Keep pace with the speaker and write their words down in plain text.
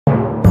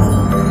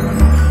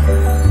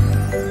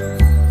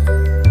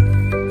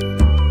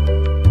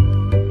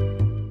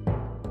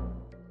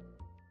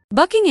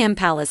Buckingham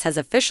Palace has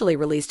officially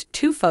released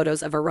 2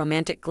 photos of a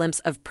romantic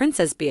glimpse of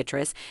Princess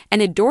Beatrice and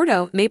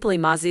Edoardo Mapelli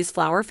Mozzi's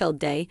flower-filled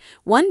day,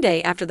 one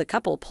day after the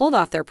couple pulled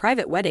off their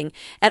private wedding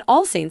at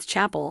All Saints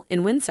Chapel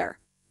in Windsor.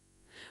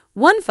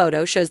 One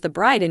photo shows the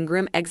bride and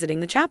groom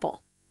exiting the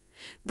chapel.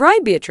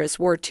 Bride Beatrice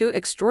wore 2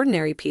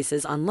 extraordinary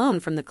pieces on loan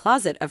from the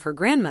closet of her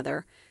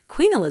grandmother,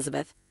 Queen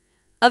Elizabeth,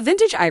 a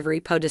vintage ivory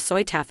peau de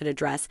soie taffeta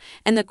dress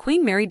and the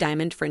Queen Mary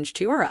diamond fringed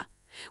tiara,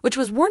 which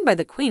was worn by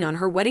the Queen on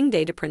her wedding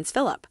day to Prince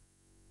Philip.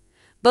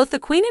 Both the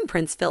Queen and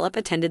Prince Philip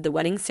attended the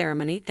wedding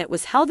ceremony that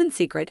was held in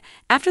secret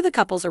after the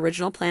couple's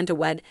original plan to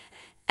wed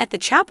at the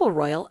Chapel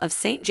Royal of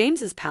St.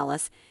 James's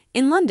Palace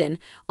in London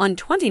on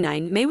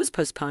 29 May was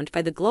postponed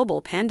by the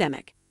global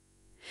pandemic.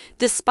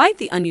 Despite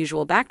the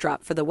unusual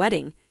backdrop for the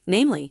wedding,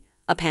 namely,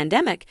 a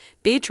pandemic,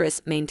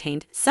 Beatrice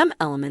maintained some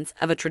elements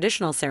of a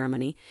traditional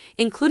ceremony,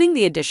 including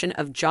the addition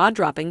of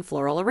jaw-dropping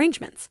floral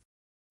arrangements.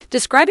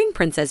 Describing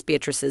Princess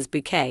Beatrice's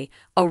bouquet,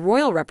 a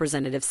royal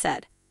representative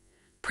said,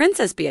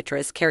 "Princess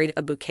Beatrice carried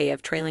a bouquet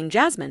of trailing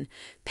jasmine,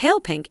 pale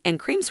pink and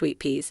cream sweet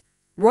peas,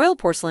 royal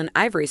porcelain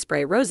ivory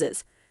spray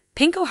roses,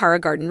 pink O'Hara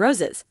garden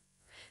roses,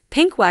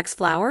 pink wax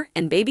flower,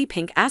 and baby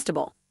pink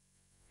astable."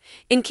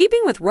 In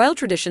keeping with royal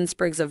tradition,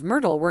 sprigs of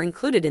myrtle were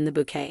included in the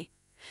bouquet.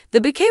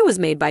 The bouquet was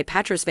made by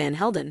Patrice Van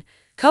Helden,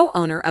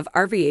 co-owner of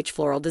RVH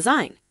Floral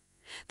Design.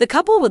 The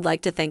couple would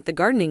like to thank the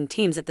gardening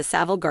teams at the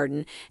Savile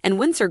Garden and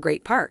Windsor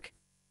Great Park.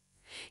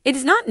 It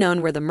is not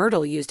known where the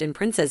myrtle used in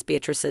Princess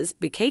Beatrice's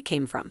bouquet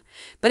came from,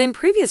 but in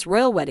previous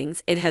royal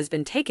weddings it has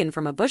been taken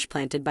from a bush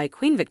planted by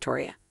Queen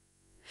Victoria.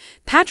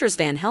 Patrice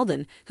Van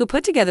Helden, who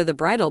put together the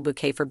bridal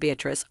bouquet for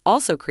Beatrice,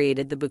 also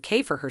created the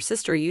bouquet for her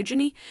sister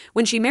Eugenie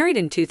when she married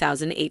in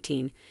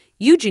 2018.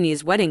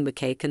 Eugenie's wedding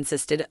bouquet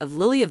consisted of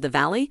lily of the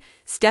valley,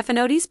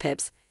 stephanotis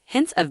pips,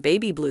 hints of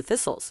baby blue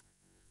thistles,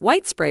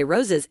 white spray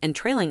roses and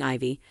trailing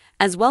ivy,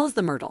 as well as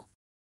the myrtle.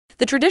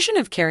 The tradition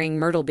of carrying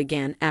myrtle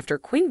began after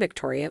Queen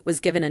Victoria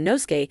was given a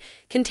nosegay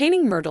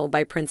containing myrtle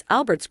by Prince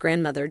Albert's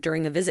grandmother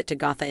during a visit to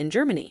Gotha in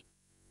Germany.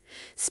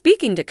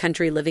 Speaking to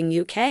Country Living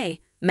UK,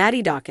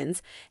 Maddie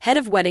Dawkins, head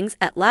of weddings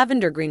at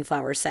Lavender Green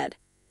Flowers, said,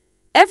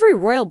 "Every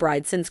royal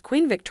bride since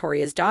Queen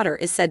Victoria's daughter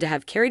is said to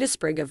have carried a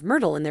sprig of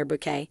myrtle in their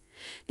bouquet.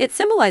 It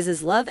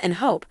symbolizes love and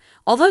hope,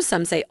 although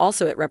some say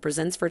also it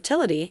represents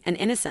fertility and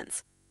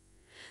innocence."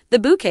 The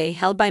bouquet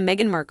held by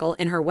Meghan Markle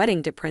in her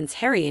wedding to Prince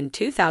Harry in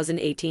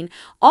 2018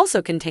 also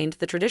contained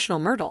the traditional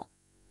myrtle.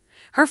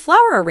 Her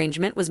flower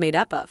arrangement was made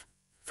up of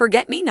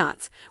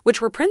forget-me-nots, which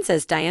were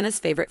Princess Diana's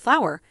favorite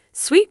flower,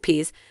 sweet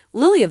peas,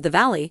 lily of the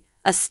valley,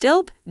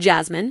 astilbe,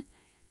 jasmine,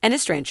 and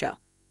estrancio.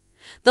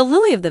 The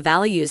lily of the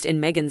valley used in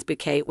Meghan's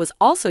bouquet was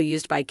also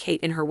used by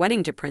Kate in her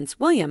wedding to Prince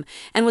William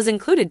and was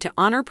included to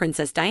honor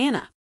Princess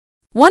Diana.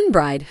 One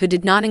bride who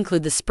did not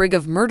include the sprig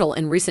of myrtle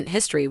in recent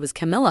history was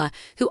Camilla,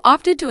 who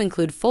opted to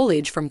include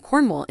foliage from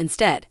Cornwall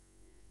instead.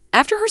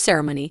 After her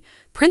ceremony,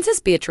 Princess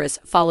Beatrice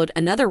followed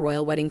another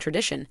royal wedding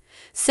tradition,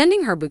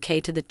 sending her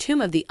bouquet to the tomb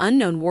of the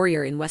unknown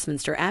warrior in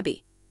Westminster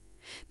Abbey.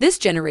 This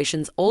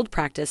generation's old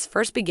practice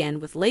first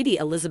began with Lady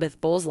Elizabeth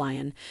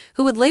Bowes-Lyon,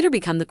 who would later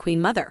become the Queen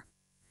Mother.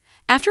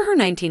 After her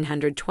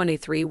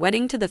 1923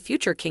 wedding to the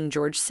future King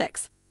George VI,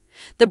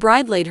 the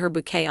bride laid her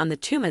bouquet on the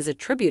tomb as a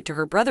tribute to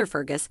her brother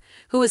Fergus,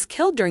 who was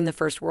killed during the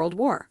First World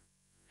War.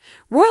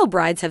 Royal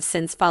brides have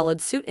since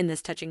followed suit in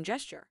this touching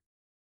gesture.